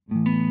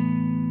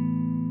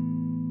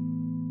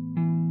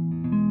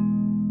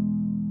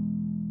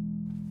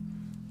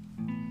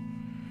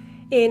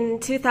In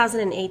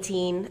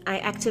 2018, I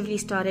actively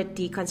started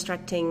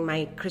deconstructing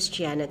my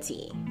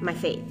Christianity, my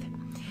faith.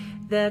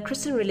 The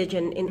Christian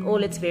religion in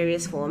all its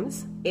various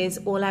forms is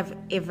all I've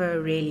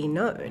ever really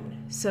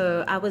known.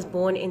 So I was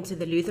born into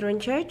the Lutheran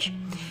church.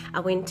 I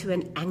went to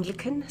an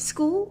Anglican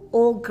school,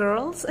 all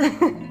girls.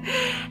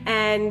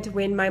 And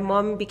when my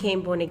mom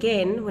became born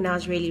again, when I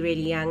was really,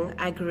 really young,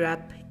 I grew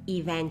up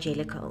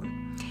evangelical.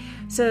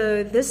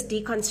 So this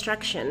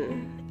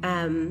deconstruction,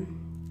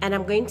 and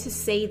I'm going to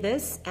say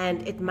this,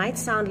 and it might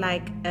sound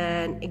like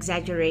an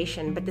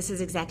exaggeration, but this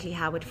is exactly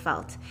how it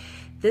felt.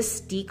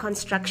 This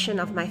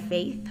deconstruction of my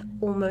faith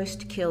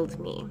almost killed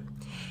me.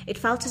 It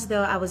felt as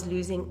though I was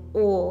losing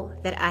all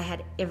that I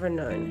had ever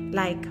known,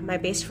 like my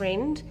best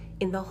friend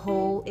in the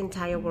whole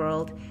entire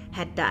world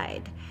had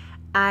died.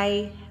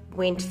 I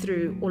went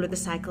through all of the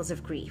cycles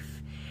of grief.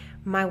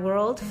 My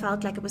world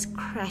felt like it was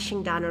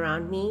crashing down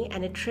around me,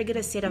 and it triggered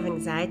a set of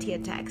anxiety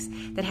attacks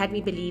that had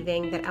me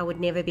believing that I would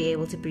never be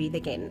able to breathe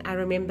again. I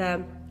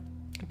remember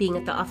being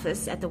at the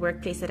office, at the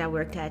workplace that I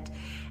worked at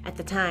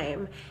the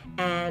time,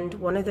 and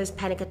one of those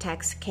panic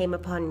attacks came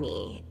upon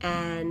me,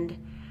 and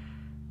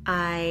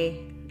I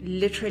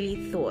literally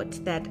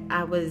thought that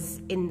I was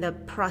in the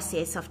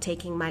process of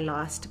taking my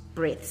last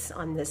breaths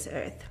on this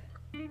earth.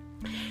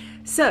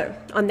 So,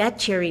 on that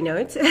cheery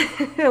note,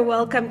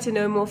 welcome to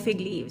No More Fig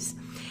Leaves.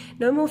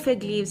 No More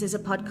Fig Leaves is a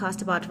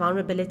podcast about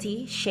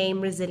vulnerability,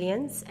 shame,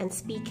 resilience, and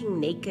speaking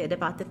naked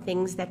about the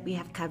things that we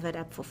have covered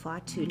up for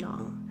far too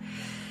long.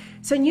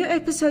 So new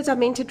episodes are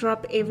meant to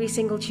drop every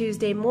single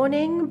Tuesday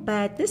morning,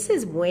 but this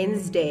is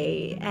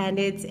Wednesday and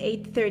it's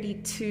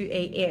 8:32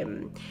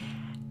 a.m.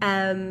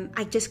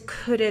 I just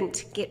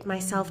couldn't get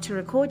myself to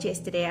record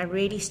yesterday. I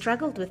really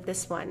struggled with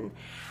this one.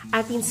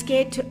 I've been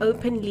scared to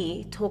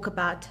openly talk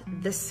about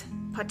this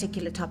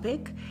particular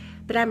topic,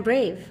 but I'm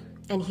brave,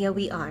 and here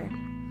we are.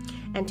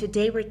 And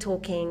today we're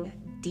talking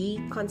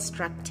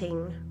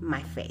deconstructing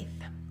my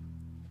faith.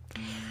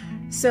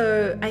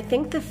 So I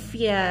think the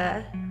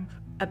fear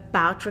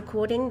about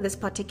recording this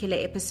particular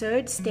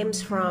episode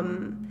stems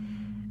from,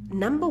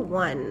 number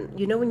one,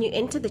 when you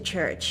enter the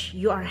church,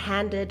 you are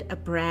handed a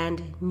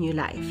brand new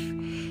life.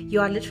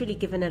 You are literally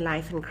given a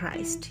life in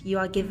Christ. You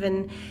are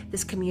given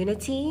this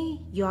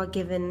community. You are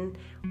given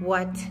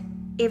what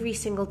every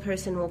single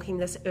person walking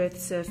this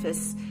earth's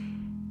surface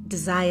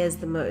desires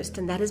the most,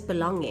 and that is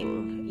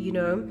belonging.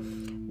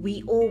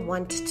 We all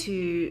want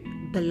to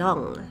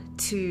belong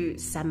to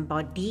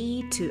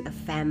somebody, to a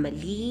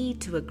family,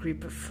 to a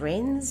group of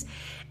friends,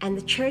 and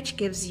the church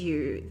gives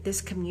you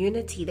this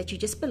community that you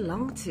just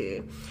belong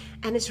to,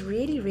 and it's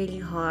really, really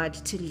hard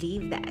to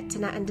leave that.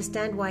 And I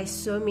understand why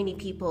so many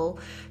people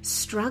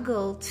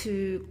struggle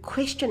to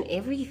question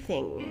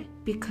everything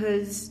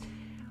because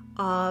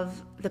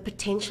of the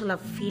potential of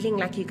feeling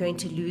like you're going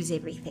to lose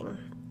everything.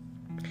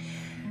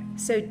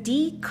 So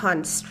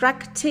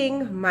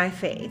deconstructing my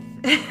faith.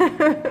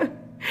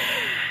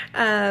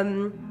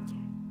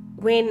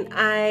 When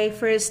I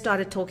first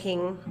started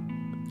talking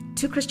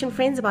to Christian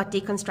friends about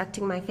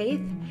deconstructing my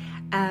faith,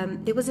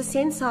 there was a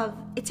sense of,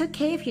 it's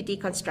okay if you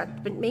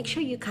deconstruct, but make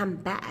sure you come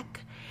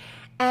back.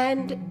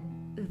 And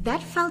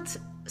that felt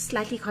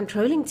slightly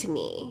controlling to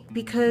me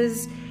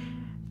because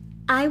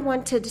I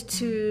wanted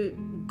to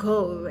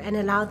go and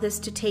allow this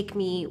to take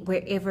me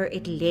wherever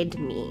it led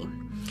me.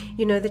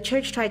 The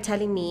church tried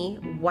telling me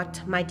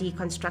what my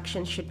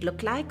deconstruction should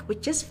look like,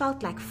 which just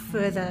felt like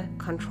further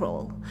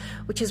control,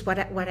 which is what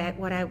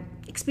I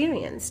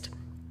experienced.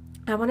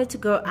 I wanted to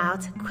go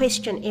out,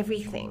 question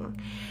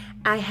everything.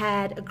 I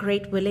had a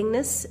great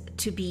willingness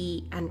to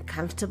be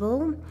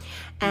uncomfortable,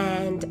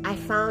 and I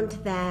found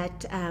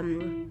that,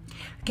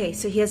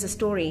 so here's a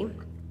story.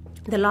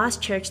 The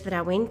last church that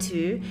I went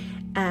to,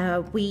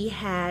 we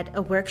had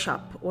a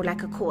workshop or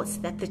like a course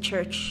that the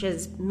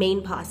church's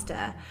main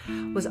pastor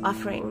was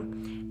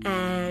offering.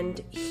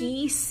 And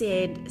he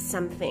said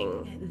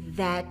something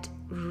that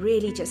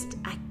really just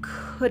I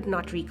could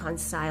not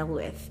reconcile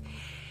with.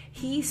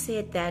 He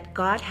said that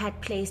God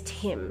had placed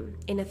him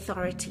in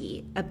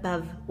authority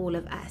above all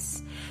of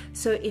us.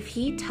 So if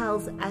he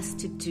tells us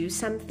to do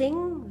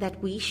something, that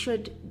we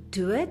should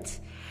do it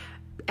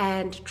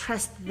and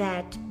trust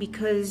that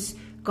because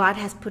God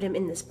has put him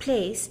in this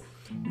place,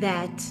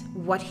 that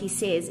what he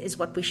says is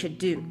what we should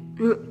do.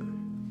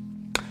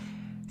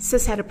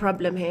 Sis had a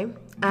problem here.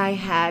 I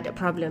had a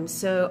problem.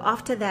 So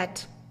after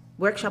that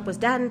workshop was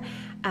done,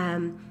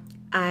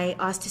 I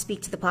asked to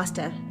speak to the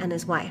pastor and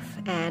his wife.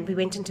 And we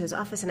went into his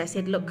office and I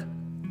said, look,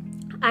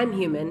 I'm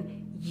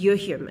human, you're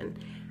human.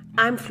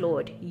 I'm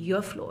flawed,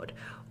 you're flawed.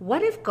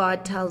 What if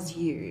God tells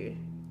you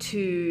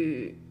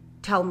to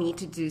tell me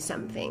to do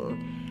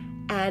something,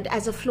 and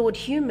as a flawed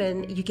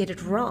human, you get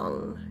it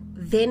wrong?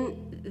 Then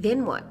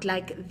what?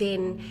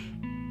 Then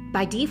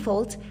by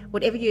default,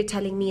 whatever you're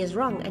telling me is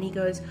wrong. And he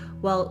goes,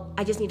 well,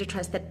 I just need to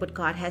trust that what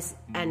God has.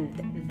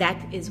 And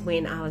that is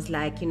when I was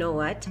like, you know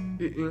what?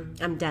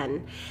 I'm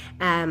done.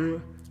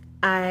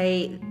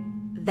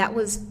 That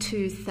was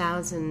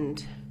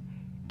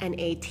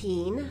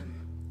 2018,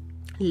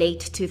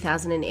 late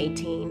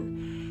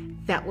 2018.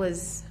 That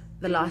was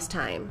the last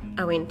time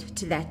I went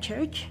to that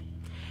church.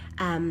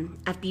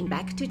 I've been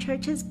back to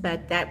churches,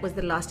 but that was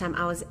the last time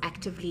I was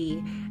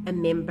actively a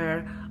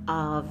member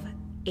of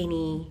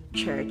any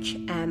church.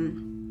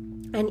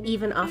 And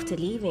even after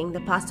leaving,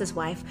 the pastor's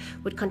wife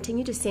would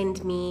continue to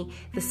send me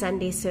the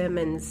Sunday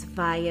sermons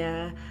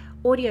via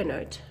audio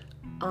note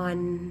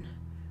on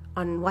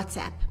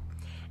WhatsApp.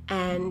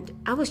 And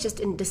I was just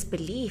in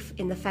disbelief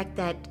in the fact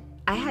that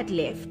I had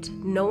left.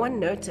 No one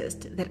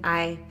noticed that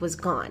I was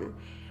gone,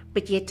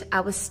 but yet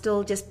I was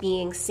still just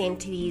being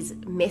sent these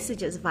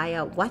messages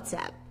via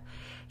WhatsApp.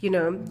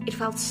 It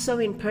felt so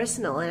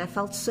impersonal, and I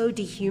felt so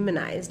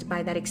dehumanized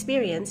by that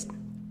experience.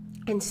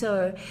 And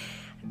so,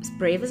 as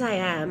brave as I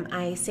am,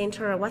 I sent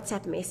her a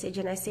WhatsApp message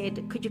and I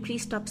said, could you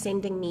please stop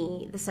sending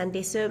me the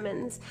Sunday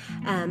sermons?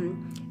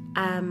 And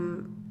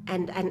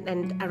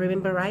I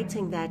remember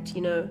writing that,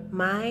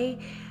 my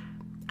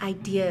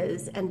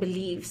ideas and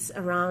beliefs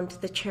around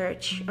the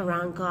church,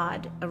 around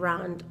God,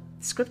 around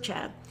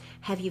scripture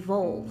have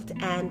evolved.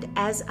 And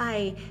as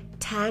I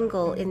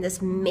tangle in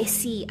this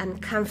messy,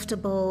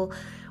 uncomfortable,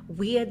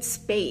 weird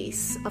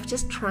space of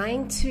just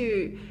trying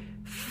to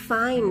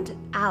find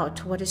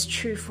out what is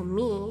true for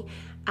me,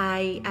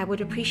 I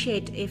would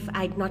appreciate if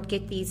I'd not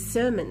get these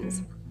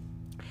sermons.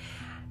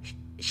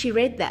 She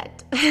read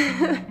that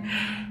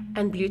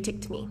and blue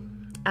ticked me.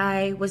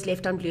 I was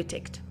left on blue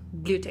tick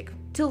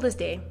till this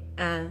day.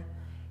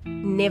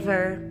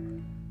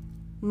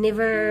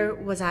 Never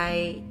was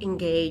I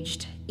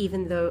engaged,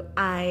 even though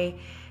I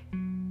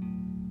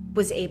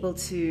was able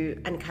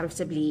to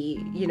uncomfortably,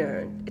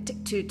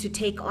 to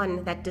take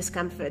on that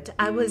discomfort.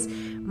 I was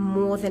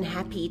more than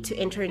happy to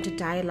enter into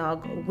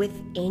dialogue with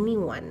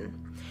anyone,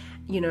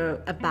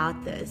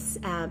 about this.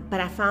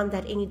 But I found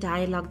that any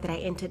dialogue that I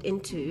entered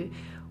into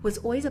was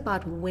always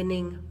about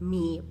winning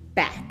me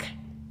back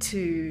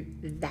to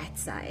that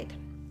side.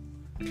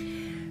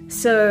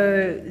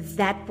 So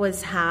that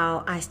was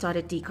how I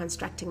started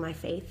deconstructing my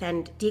faith.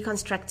 And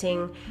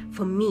deconstructing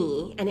for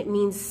me, and it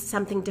means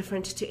something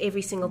different to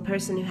every single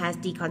person who has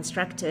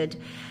deconstructed,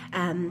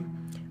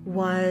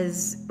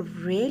 was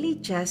really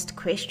just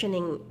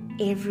questioning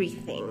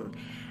everything.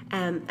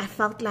 I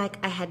felt like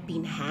I had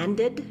been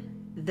handed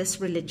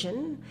this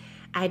religion,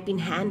 I had been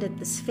handed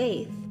this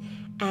faith,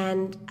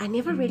 and I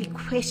never really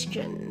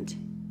questioned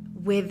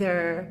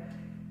whether,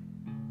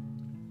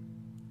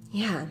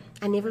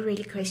 I never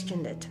really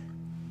questioned it.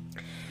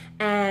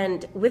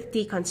 And with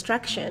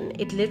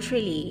deconstruction, it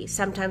literally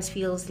sometimes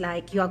feels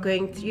like you are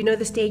going through,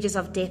 the stages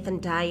of death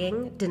and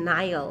dying,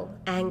 denial,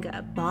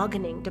 anger,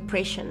 bargaining,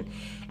 depression,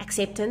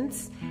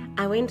 acceptance.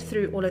 I went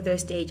through all of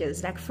those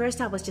stages. Like first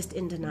I was just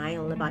in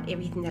denial about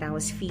everything that I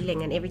was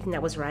feeling and everything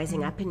that was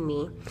rising up in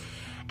me.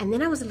 And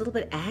then I was a little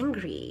bit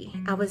angry.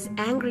 I was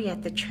angry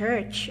at the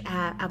church.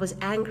 I was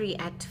angry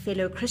at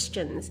fellow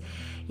Christians.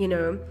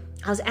 I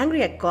was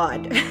angry at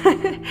God.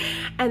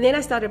 And then I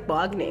started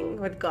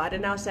bargaining with God.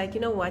 And I was like, you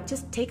know what?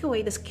 Just take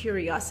away this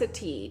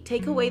curiosity.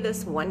 Take away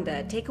this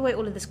wonder. Take away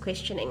all of this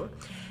questioning.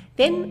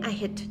 Then I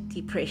hit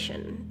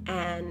depression.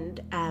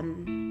 And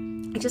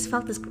I just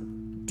felt this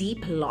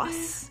deep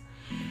loss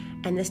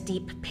and this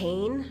deep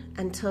pain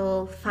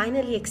until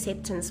finally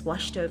acceptance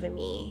washed over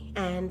me.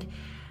 And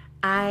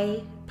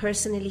I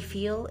personally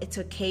feel it's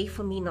okay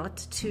for me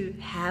not to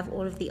have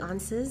all of the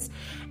answers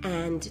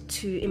and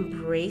to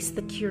embrace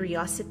the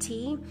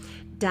curiosity.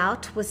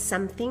 Doubt was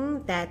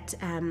something that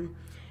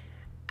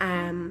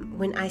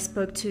when I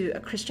spoke to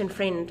a Christian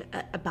friend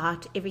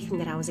about everything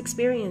that I was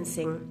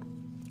experiencing,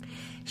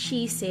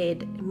 she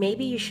said,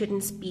 maybe you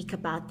shouldn't speak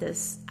about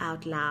this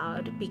out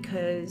loud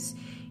because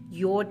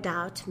your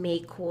doubt may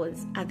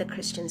cause other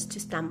Christians to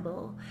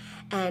stumble.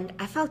 And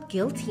I felt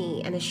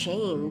guilty and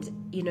ashamed,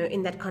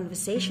 in that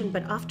conversation.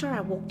 But after I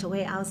walked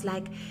away, I was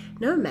like,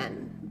 no,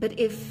 man, but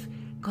if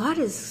God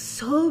is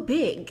so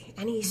big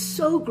and he's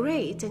so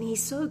great and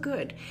he's so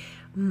good,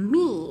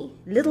 me,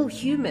 little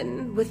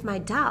human with my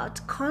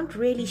doubt, can't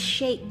really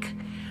shake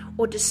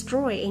or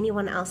destroy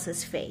anyone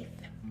else's faith.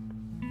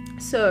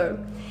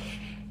 So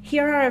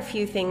here are a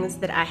few things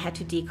that I had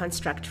to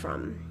deconstruct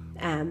from.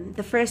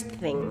 The first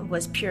thing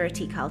was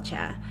purity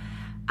culture.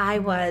 I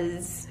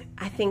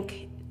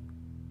think,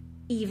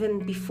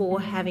 even before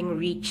having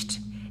reached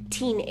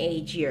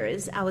teenage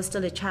years, I was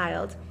still a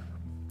child.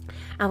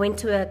 I went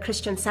to a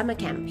Christian summer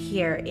camp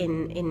here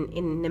in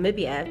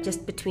Namibia,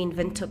 just between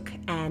Windhoek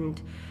and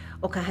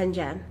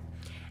Okahanja.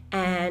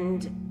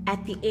 And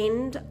at the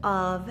end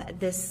of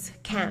this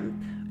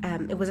camp,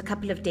 it was a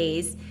couple of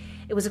days,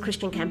 it was a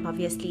Christian camp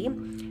obviously,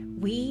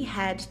 we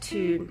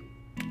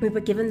were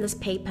given this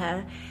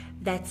paper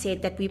that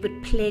said that we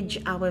would pledge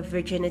our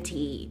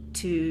virginity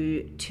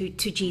to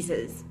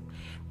Jesus,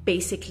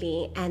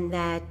 basically, and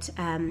that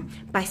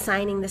by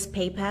signing this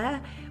paper,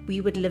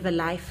 we would live a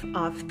life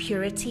of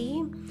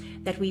purity,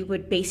 that we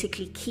would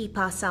basically keep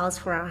ourselves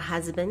for our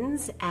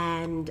husbands,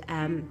 and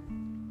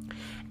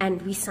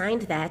we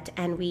signed that,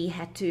 and we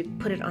had to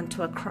put it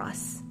onto a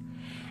cross.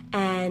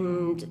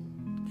 And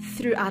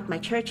throughout my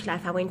church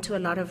life, I went to a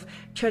lot of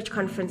church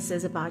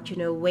conferences about,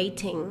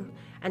 waiting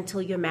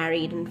until you're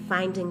married and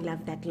finding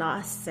love that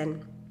lasts.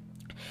 And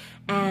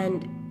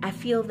I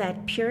feel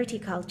that purity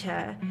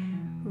culture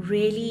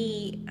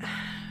really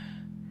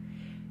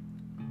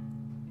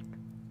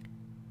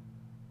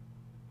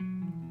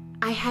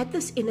I had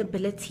this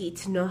inability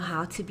to know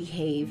how to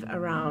behave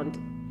around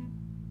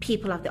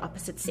people of the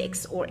opposite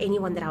sex or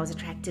anyone that I was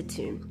attracted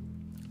to,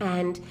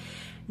 and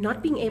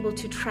not being able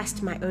to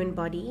trust my own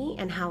body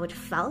and how it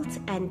felt,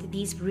 and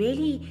these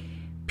really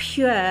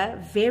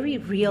pure, very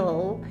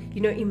real,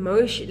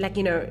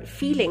 emotion,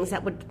 feelings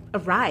that would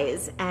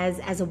arise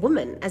as a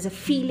woman, as a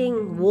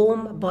feeling,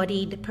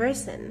 warm-bodied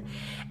person.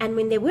 And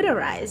when they would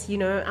arise,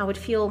 I would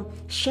feel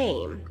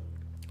shame.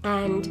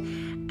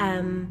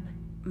 And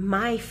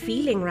my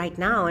feeling right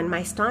now and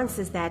my stance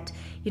is that,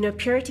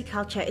 purity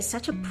culture is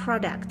such a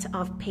product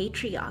of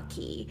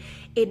patriarchy.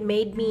 It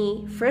made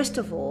me, first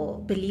of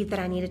all, believe that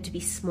I needed to be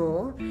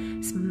small,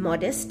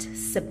 modest,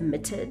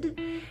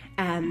 submitted,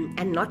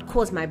 and not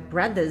cause my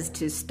brothers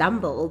to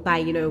stumble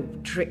by,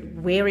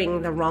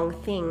 wearing the wrong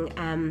thing.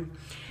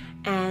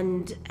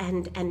 And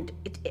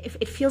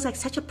it feels like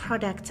such a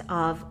product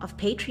of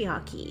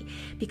patriarchy,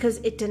 because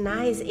it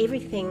denies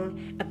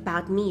everything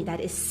about me that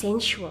is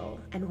sensual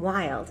and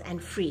wild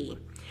and free.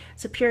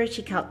 So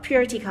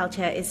purity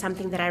culture is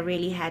something that I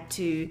really had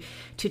to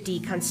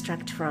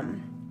deconstruct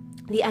from.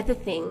 The other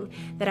thing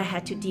that I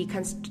had to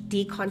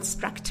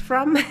deconstruct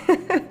from,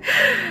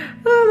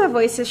 oh, my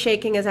voice is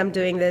shaking as I'm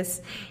doing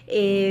this,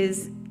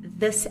 is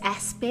this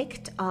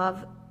aspect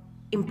of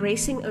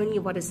embracing only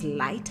what is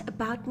light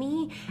about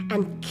me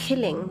and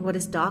killing what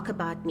is dark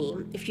about me.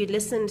 If you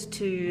listened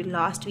to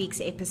last week's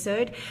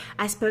episode,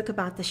 I spoke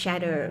about the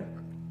shadow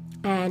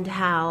and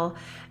how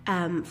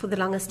for the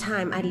longest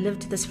time I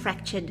lived this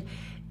fractured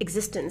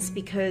existence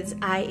because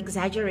I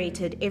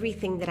exaggerated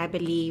everything that I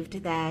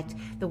believed that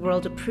the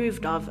world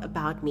approved of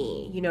about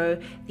me.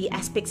 The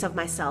aspects of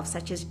myself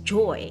such as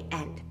joy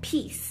and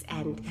peace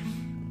and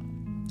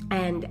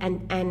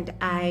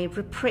I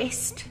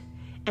repressed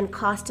and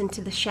cast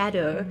into the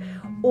shadow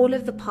all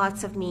of the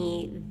parts of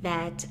me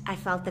that I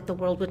felt that the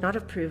world would not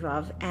approve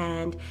of.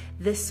 And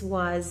this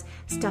was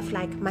stuff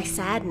like my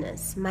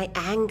sadness, my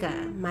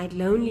anger, my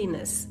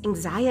loneliness,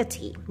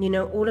 anxiety,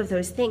 all of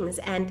those things.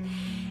 And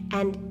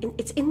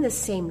it's in the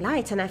same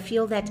light. And I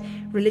feel that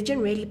religion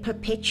really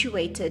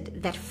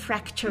perpetuated that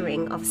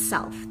fracturing of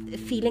self,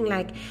 feeling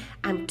like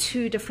I'm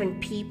two different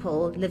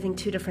people living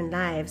two different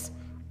lives.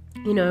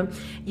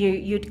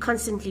 You'd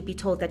constantly be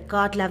told that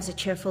God loves a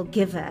cheerful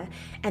giver,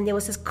 and there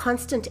was this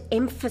constant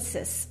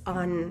emphasis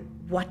on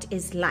what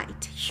is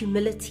light,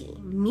 humility,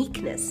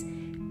 meekness,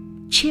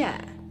 cheer,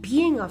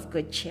 being of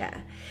good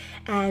cheer,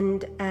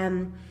 and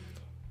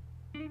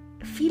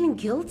feeling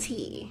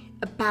guilty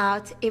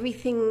about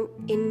everything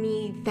in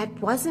me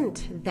that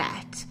wasn't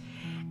that.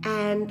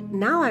 And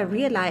now I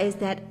realize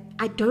that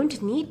I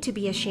don't need to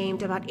be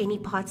ashamed about any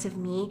parts of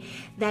me,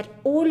 that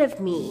all of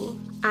me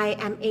I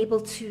am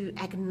able to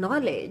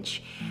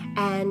acknowledge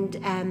and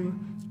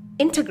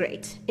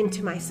integrate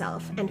into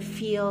myself and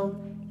feel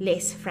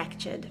less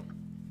fractured.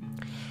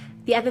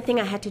 The other thing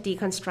I had to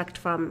deconstruct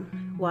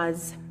from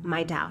was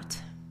my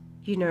doubt,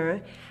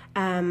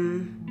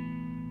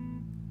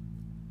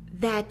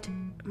 that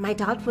my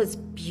doubt was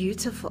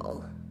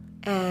beautiful,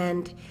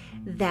 and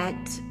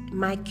that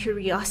my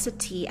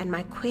curiosity and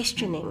my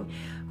questioning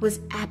was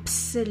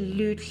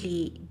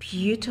absolutely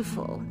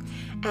beautiful.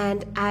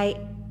 And I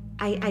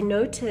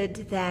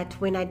noted that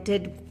when I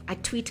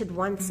tweeted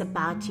once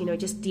about,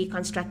 just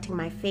deconstructing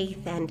my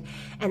faith and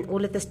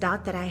all of this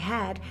doubt that I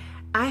had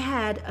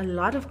a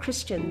lot of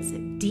Christians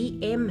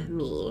DM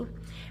me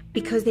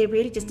because they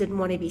really just didn't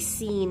want to be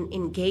seen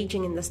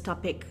engaging in this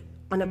topic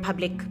on a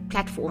public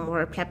platform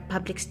or a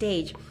public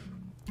stage.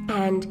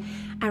 And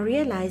I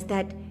realized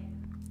that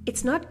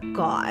it's not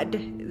God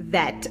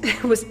that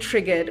was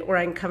triggered or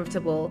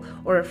uncomfortable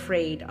or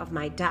afraid of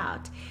my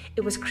doubt.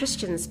 It was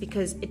Christians,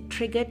 because it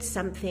triggered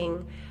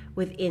something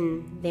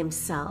within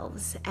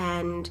themselves.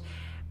 And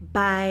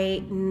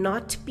by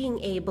not being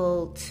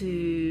able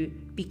to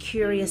be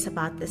curious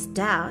about this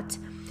doubt,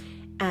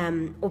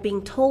 or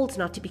being told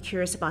not to be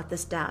curious about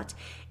this doubt,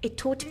 it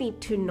taught me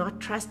to not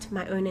trust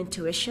my own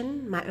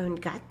intuition, my own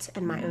gut,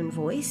 and my own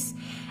voice,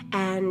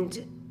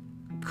 and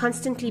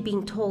constantly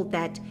being told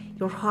that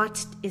your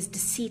heart is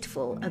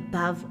deceitful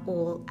above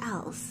all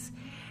else.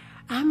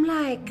 I'm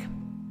like,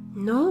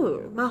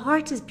 no, my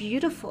heart is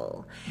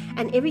beautiful,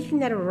 and everything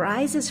that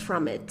arises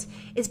from it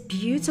is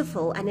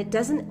beautiful, and it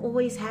doesn't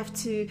always have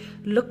to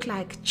look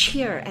like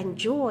cheer and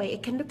joy.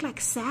 It can look like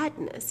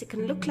sadness. It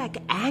can look like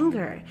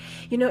anger.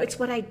 It's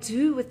what I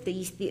do with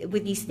these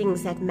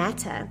things that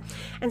matter.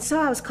 And so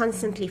I was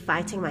constantly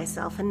fighting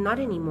myself, and not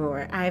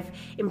anymore. I've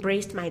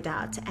embraced my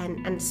doubt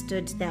and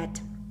understood that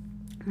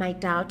my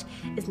doubt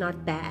is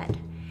not bad.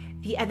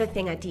 The other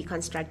thing I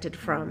deconstructed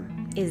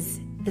from is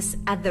this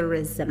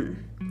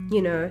otherism,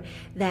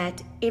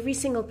 that every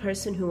single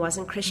person who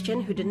wasn't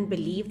Christian, who didn't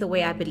believe the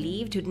way I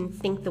believed, who didn't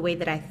think the way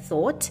that I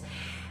thought,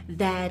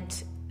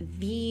 that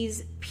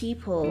these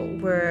people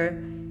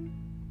were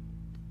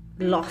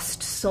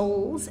lost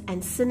souls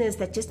and sinners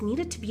that just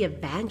needed to be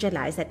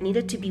evangelized, that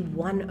needed to be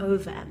won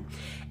over.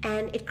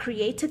 And it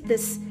created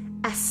this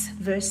us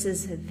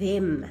versus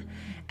them.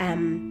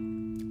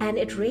 And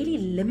it really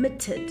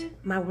limited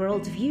my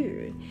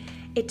worldview.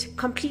 It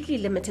completely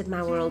limited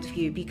my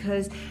worldview,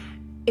 because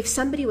if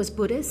somebody was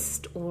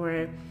Buddhist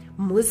or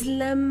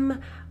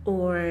Muslim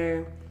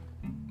or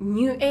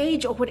New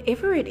Age or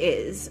whatever it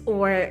is,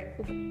 or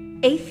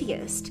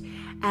atheist,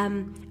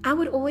 I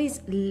would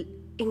always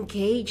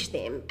engage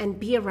them and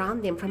be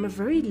around them from a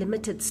very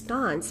limited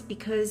stance,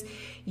 because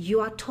you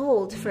are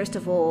told, first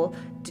of all,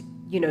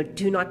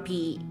 do not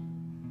be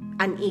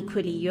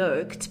unequally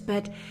yoked,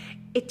 but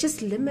it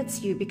just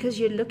limits you, because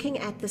you're looking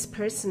at this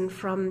person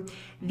from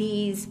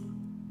these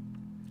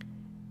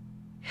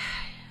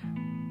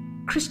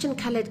Christian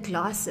colored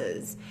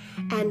glasses,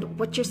 and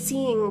what you're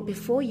seeing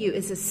before you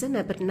is a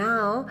sinner. But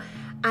now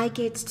I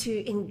get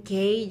to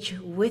engage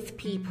with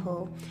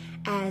people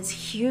as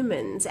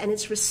humans, and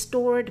it's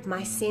restored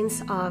my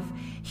sense of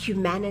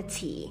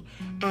humanity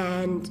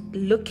and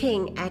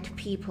looking at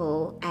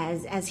people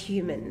as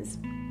humans.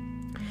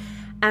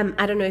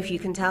 I don't know if you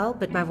can tell,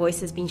 but my voice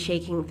has been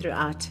shaking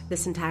throughout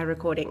this entire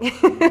recording.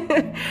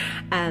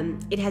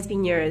 It has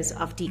been years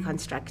of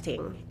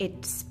deconstructing.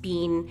 It's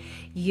been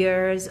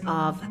years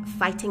of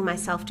fighting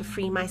myself to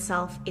free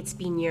myself. It's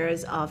been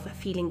years of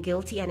feeling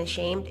guilty and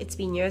ashamed. It's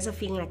been years of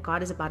feeling like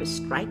God is about to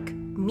strike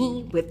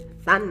me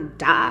with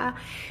thunder,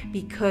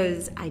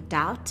 because I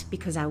doubt,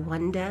 because I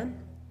wonder.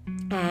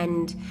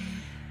 And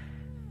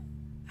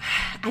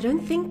I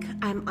don't think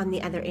I'm on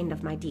the other end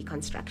of my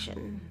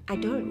deconstruction. I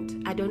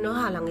don't know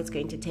how long it's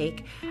going to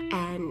take,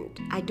 and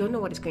I don't know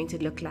what it's going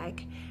to look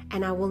like,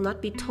 and I will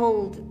not be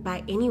told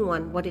by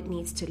anyone what it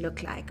needs to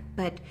look like.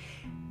 But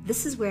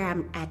this is where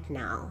I'm at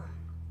now.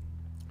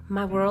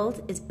 My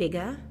world is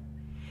bigger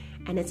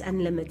and it's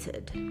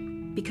unlimited,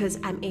 because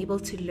I'm able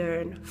to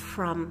learn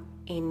from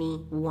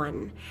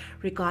anyone,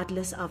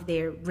 regardless of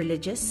their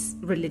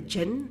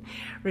religion,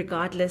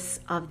 regardless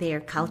of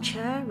their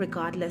culture,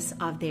 regardless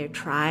of their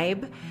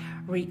tribe,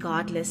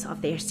 regardless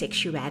of their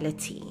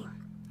sexuality.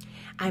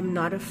 I'm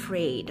not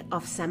afraid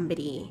of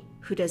somebody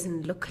who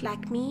doesn't look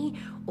like me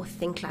or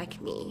think like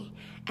me,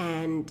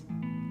 and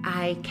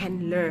I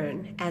can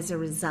learn as a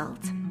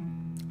result.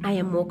 I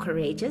am more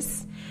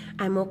courageous,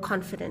 I'm more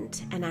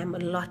confident, and I'm a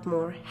lot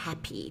more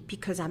happy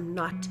because I'm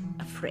not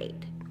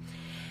afraid.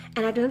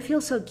 And I don't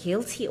feel so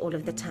guilty all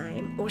of the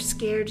time or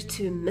scared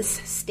to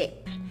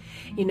misstep,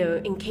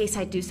 in case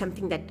I do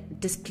something that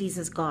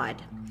displeases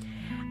God.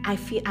 I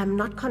feel I'm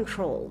not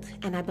controlled,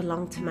 and I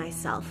belong to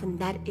myself, and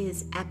that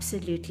is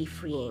absolutely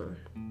freeing.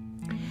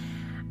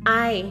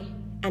 I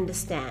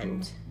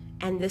understand,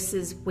 and this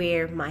is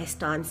where my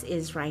stance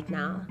is right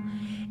now,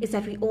 is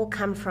that we all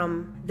come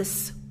from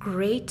this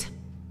great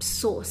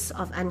source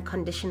of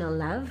unconditional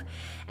love,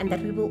 and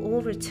that we will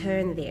all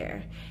return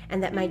there,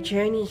 and that my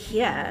journey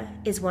here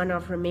is one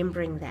of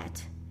remembering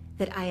that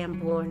I am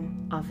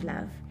born of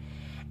love.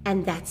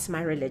 And that's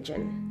my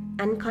religion: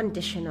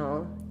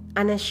 unconditional,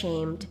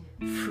 unashamed,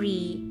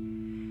 free,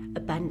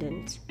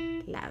 abundant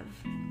love.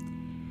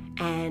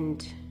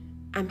 And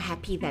I'm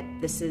happy that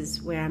this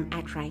is where I'm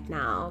at right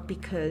now,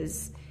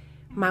 because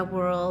my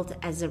world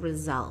as a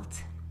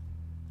result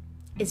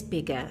is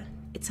bigger.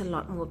 It's a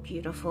lot more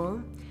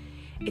beautiful.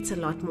 It's a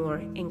lot more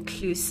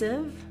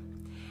inclusive.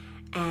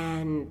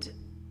 And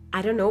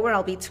I don't know where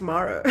I'll be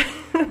tomorrow.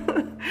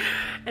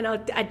 And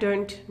I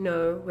don't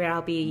know where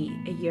I'll be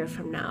a year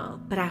from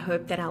now. But I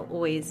hope that I'll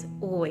always,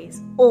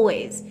 always,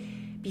 always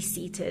be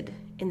seated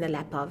in the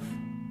lap of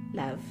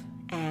love.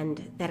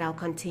 And that I'll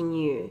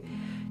continue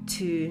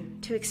to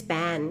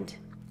expand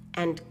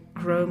and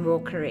grow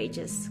more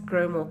courageous,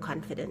 grow more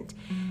confident,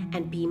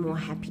 and be more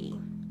happy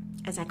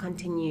as I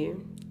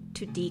continue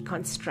to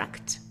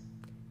deconstruct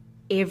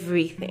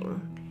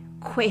everything,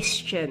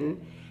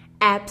 question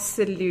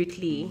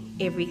absolutely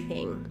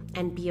everything,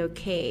 and be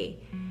okay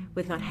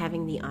with not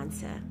having the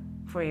answer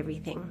for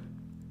everything.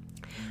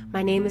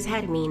 My name is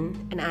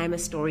Hermine, and I'm a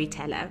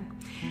storyteller.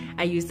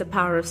 I use the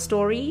power of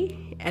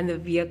story and the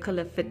vehicle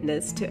of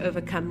fitness to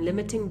overcome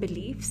limiting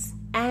beliefs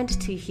and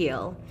to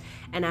heal,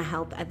 and I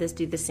help others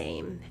do the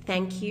same.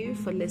 Thank you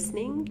for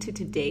listening to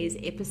today's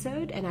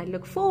episode, and I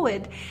look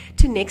forward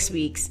to next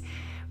week's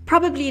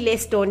probably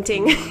less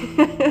daunting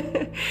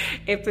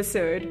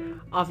episode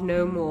of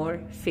No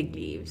More Fig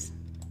Leaves.